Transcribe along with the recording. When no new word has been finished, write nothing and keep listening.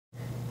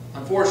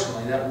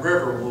unfortunately, that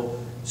river will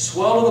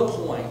swell to the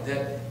point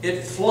that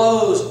it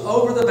flows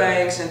over the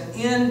banks and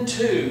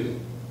into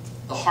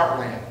the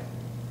heartland.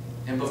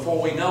 And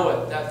before we know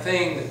it, that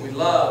thing that we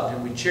loved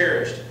and we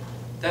cherished,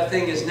 that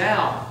thing is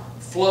now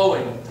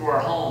flowing through our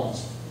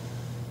homes.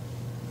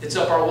 It's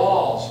up our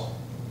walls.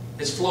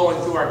 It's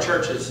flowing through our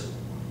churches.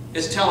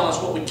 It's telling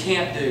us what we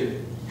can't do,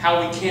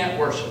 how we can't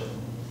worship.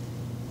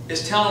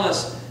 It's telling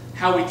us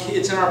how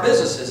it's in our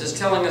businesses. It's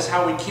telling us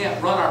how we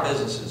can't run our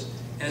businesses.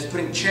 And it's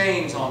putting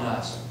chains on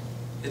us.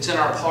 It's in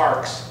our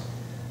parks.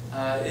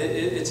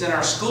 It's in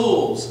our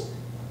schools.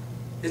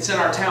 It's in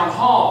our town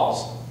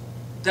halls.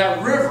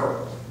 That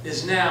river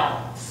is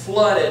now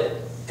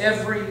flooded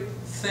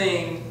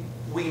everything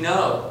we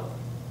know.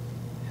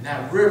 And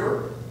that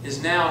river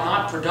is now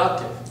not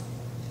productive.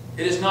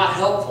 It is not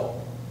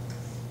helpful.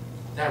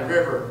 That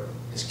river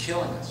is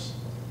killing us.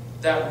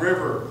 That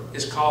river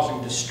is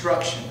causing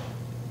destruction.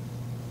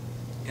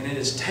 And it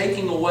is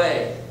taking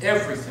away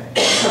everything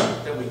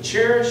that we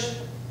cherish,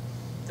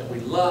 that we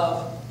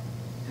love,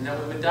 and that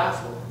we would die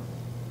for.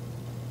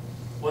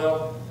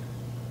 Well,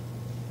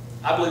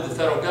 I believe the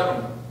federal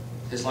government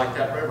is like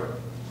that river.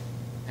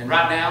 And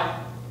right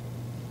now,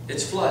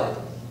 it's flooded.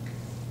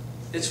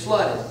 It's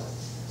flooded.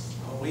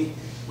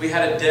 We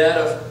had a debt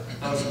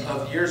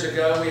of years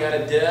ago, we had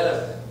a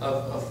debt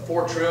of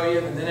 4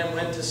 trillion, and then it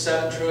went to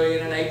 7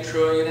 trillion, and 8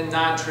 trillion, and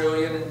 9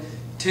 trillion, and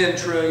 10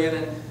 trillion,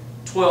 and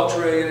 12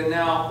 trillion, and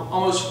now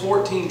almost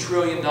 $14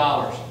 trillion.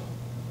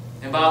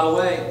 And by the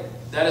way,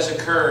 that has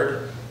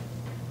occurred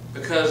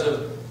because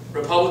of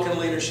Republican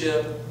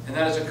leadership, and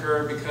that has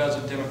occurred because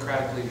of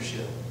Democratic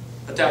leadership.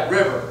 But that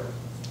river,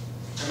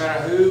 no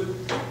matter who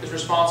is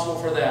responsible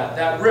for that,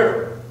 that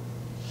river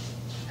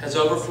has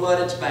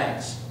overflowed its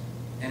banks,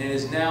 and it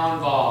is now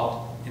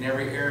involved in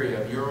every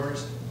area of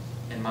yours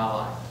and my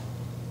life.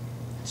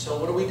 So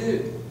what do we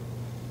do?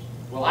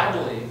 Well, I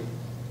believe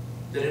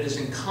that it is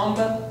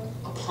incumbent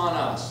upon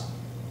us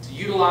to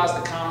utilize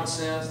the common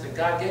sense that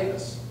God gave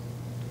us,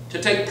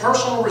 to take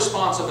personal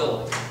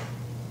responsibility,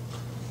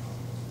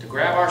 to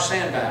grab our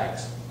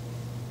sandbags,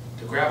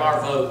 to grab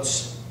our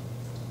votes,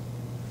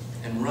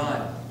 and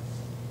run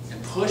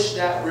and push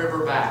that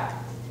river back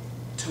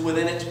to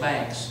within its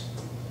banks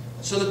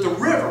so that the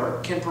river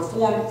can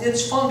perform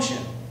its function.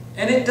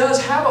 And it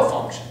does have a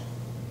function.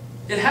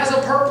 It has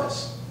a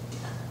purpose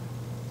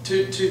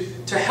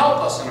to help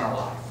us in our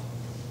life,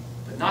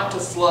 but not to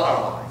flood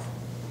our life,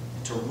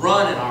 and to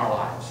run in our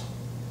lives,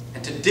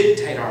 and to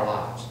dictate our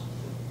lives,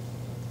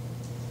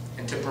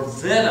 and to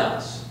prevent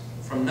us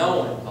from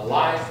knowing a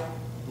life,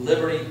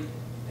 liberty,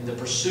 and the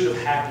pursuit of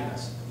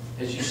happiness,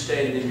 as you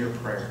stated in your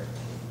prayer.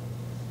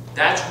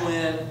 That's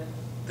when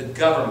the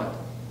government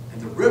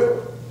and the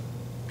river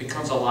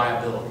becomes a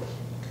liability.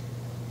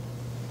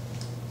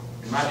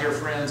 And my dear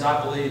friends,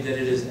 I believe that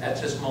it is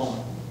at this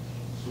moment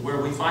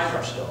where we find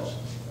ourselves,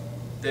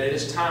 that it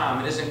is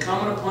time, it is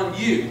incumbent upon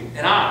you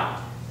and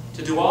I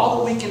to do all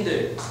that we can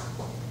do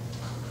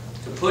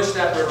to push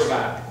that river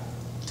back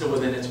to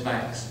within its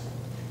banks.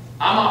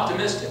 I'm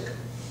optimistic.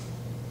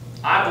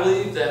 I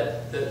believe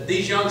that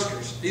these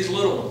youngsters, these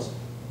little ones,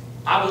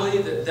 I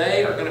believe that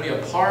they are going to be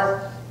a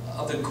part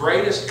of the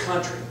greatest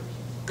country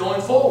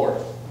going forward.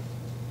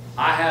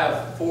 I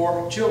have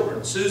 4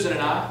 children, Susan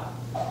and I,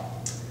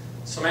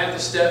 Samantha,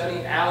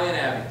 Stephanie, Allie, and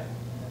Abby.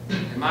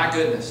 And my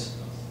goodness,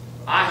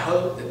 I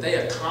hope that they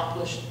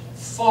accomplish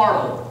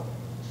far more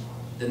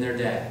than their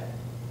dad.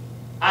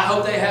 I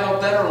hope they have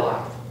a better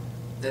life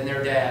than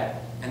their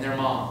dad and their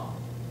mom.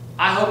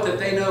 I hope that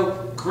they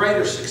know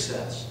greater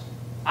success.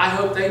 I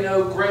hope they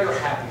know greater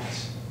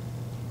happiness.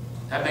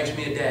 That makes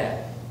me a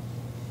dad.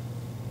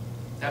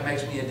 That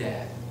makes me a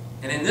dad.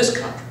 And in this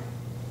country,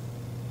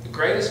 the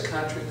greatest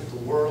country that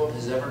the world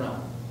has ever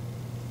known,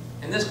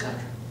 in this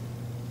country,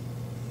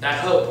 that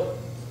hope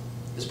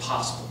is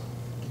possible.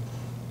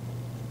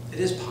 It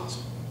is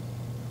possible.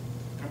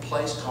 In a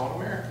place called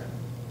America.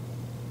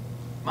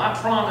 My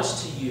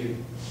promise to you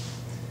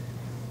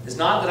is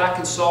not that I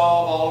can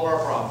solve all of our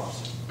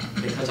problems,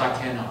 because I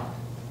cannot.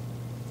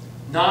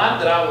 Not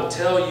that I will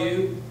tell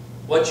you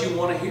what you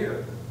want to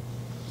hear,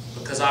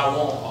 because I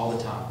won't all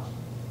the time.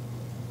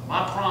 But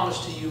my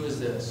promise to you is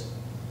this: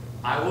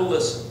 I will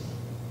listen.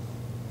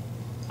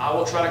 I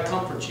will try to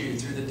comfort you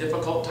through the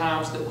difficult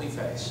times that we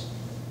face.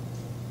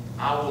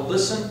 I will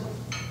listen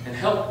and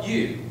help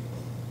you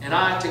and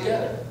I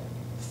together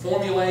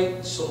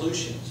formulate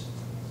solutions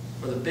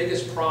for the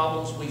biggest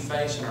problems we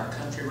face in our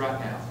country right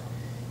now.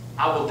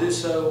 I will do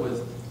so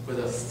with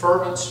a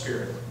fervent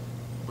spirit,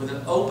 with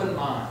an open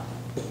mind,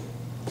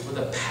 with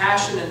a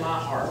passion in my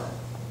heart.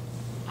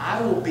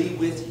 I will be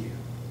with you.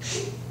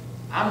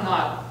 I'm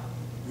not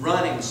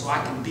running so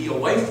I can be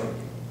away from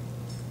you.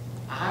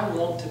 I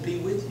want to be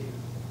with you.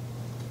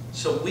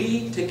 So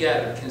we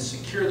together can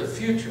secure the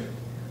future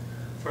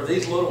for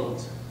these little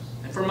ones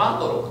and for my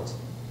little ones,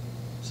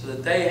 so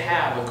that they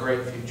have a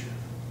great future.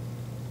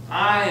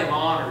 I am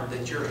honored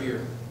that you're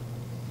here.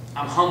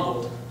 I'm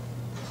humbled.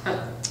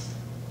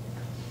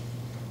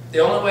 The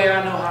only way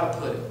I know how to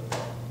put it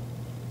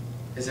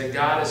is that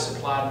God has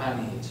supplied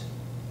my needs.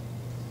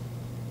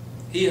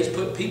 He has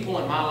put people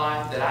in my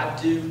life that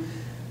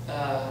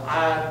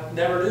I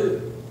never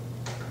do.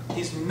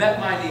 He's met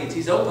my needs.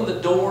 He's opened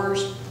the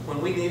doors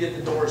when we needed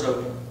the doors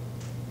open.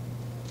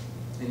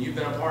 And you've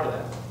been a part of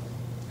that.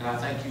 And I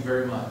thank you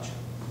very much.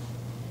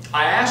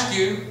 I ask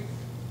you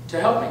to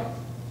help me,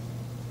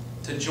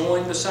 to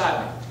join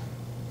beside me.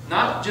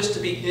 Not just to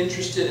be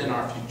interested in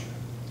our future,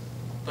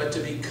 but to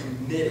be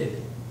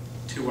committed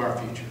to our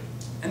future.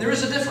 And there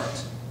is a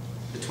difference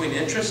between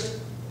interest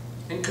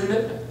and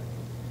commitment.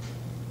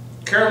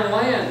 Carolyn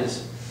Land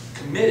is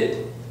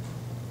committed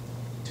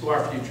to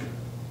our future.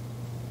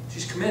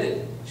 She's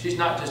committed. She's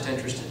not just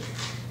interested.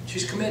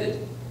 She's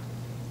committed.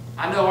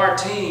 I know our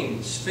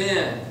team,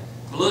 Sven,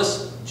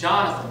 Melissa,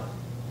 Jonathan.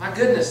 My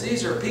goodness,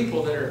 these are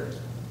people that are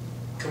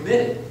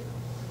committed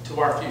to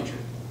our future.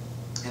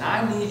 And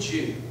I need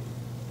you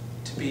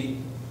to be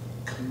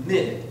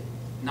committed,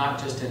 not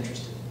just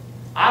interested.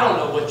 I don't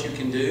know what you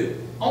can do.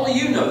 Only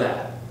you know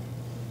that.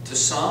 To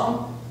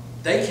some,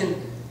 they can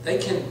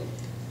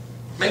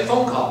make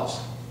phone calls.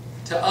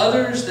 To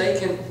others, they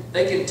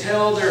can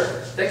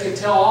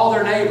tell all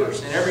their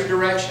neighbors in every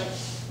direction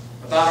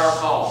about our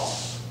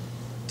cause.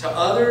 To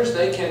others,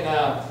 they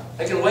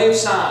can wave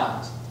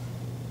signs.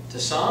 To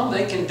some,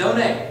 they can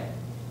donate.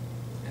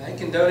 And they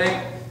can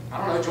donate, I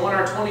don't know, join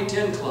our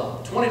 2010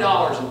 club,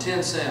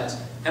 $20.10.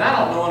 And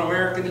I don't know an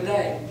American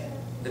today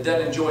that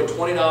doesn't enjoy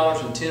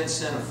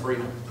 $20.10 of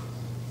freedom.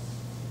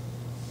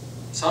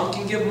 Some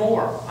can give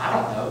more. I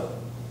don't know.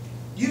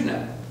 You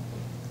know.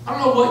 I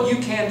don't know what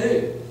you can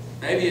do.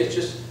 Maybe it's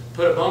just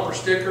put a bumper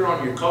sticker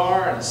on your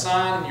car and a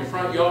sign in your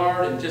front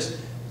yard and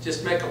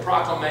just make a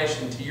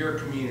proclamation to your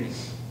community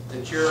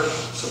that you're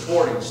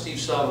supporting Steve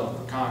Sutherland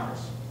for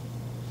Congress.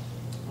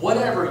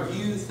 Whatever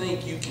you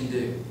think you can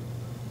do,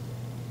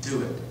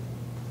 do it.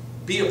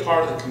 Be a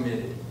part of the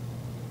committed,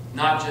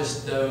 not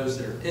just those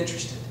that are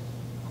interested.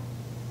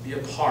 Be a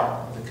part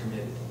of the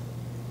committed.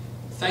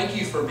 Thank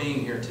you for being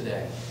here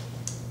today.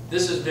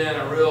 This has been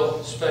a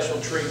real special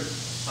treat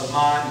of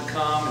mine to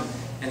come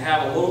and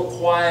have a little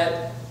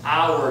quiet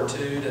hour or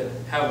two to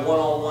have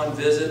one-on-one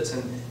visits.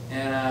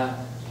 And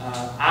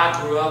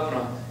I grew up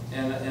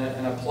in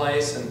a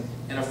place and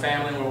in a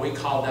family where we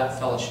called that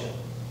fellowship.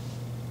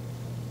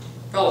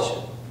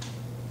 Fellowship.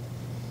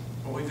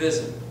 Where we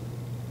visit.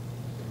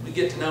 We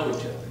get to know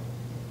each other.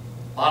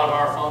 A lot of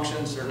our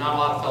functions, there's not a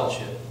lot of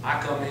fellowship.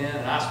 I come in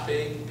and I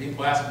speak.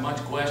 People ask a bunch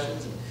of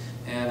questions.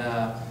 And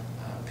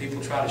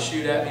people try to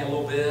shoot at me a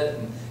little bit.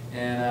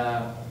 And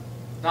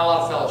not a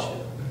lot of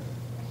fellowship.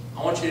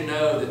 I want you to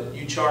know that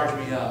you charge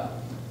me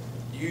up.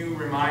 You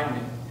remind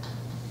me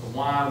of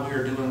why we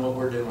are doing what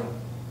we're doing.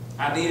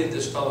 I needed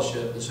this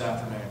fellowship this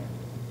afternoon.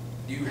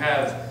 You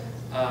have,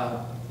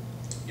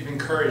 you've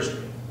encouraged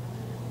me,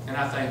 and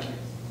I thank you.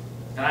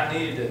 And I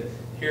needed to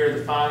hear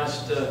the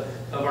finest of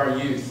our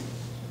youth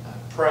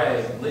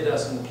pray and lead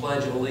us in the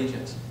Pledge of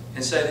Allegiance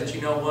and say that,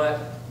 you know what?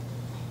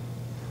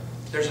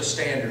 There's a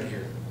standard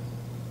here.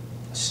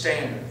 A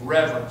standard,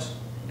 reverence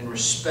and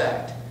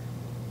respect.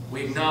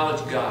 We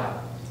acknowledge God.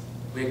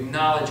 We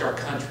acknowledge our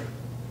country.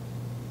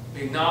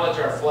 We acknowledge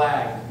our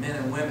flag that men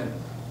and women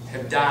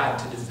have died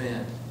to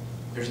defend.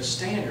 There's a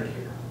standard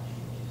here.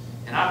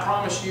 And I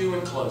promise you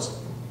in closing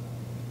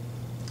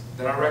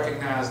that I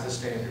recognize the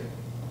standard.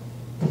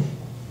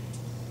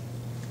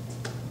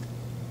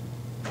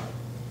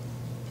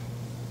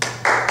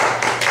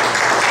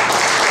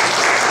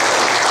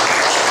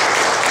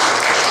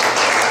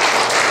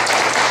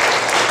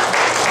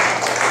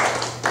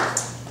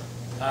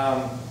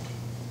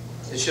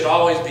 It should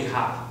always be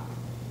high.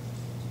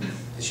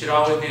 It should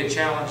always be a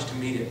challenge to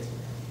meet it.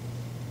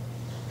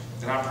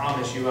 And I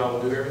promise you I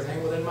will do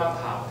everything within my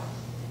power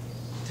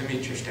to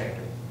meet your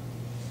standard.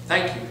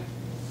 Thank you.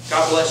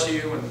 God bless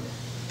you, and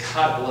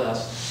God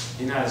bless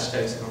the United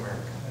States of America.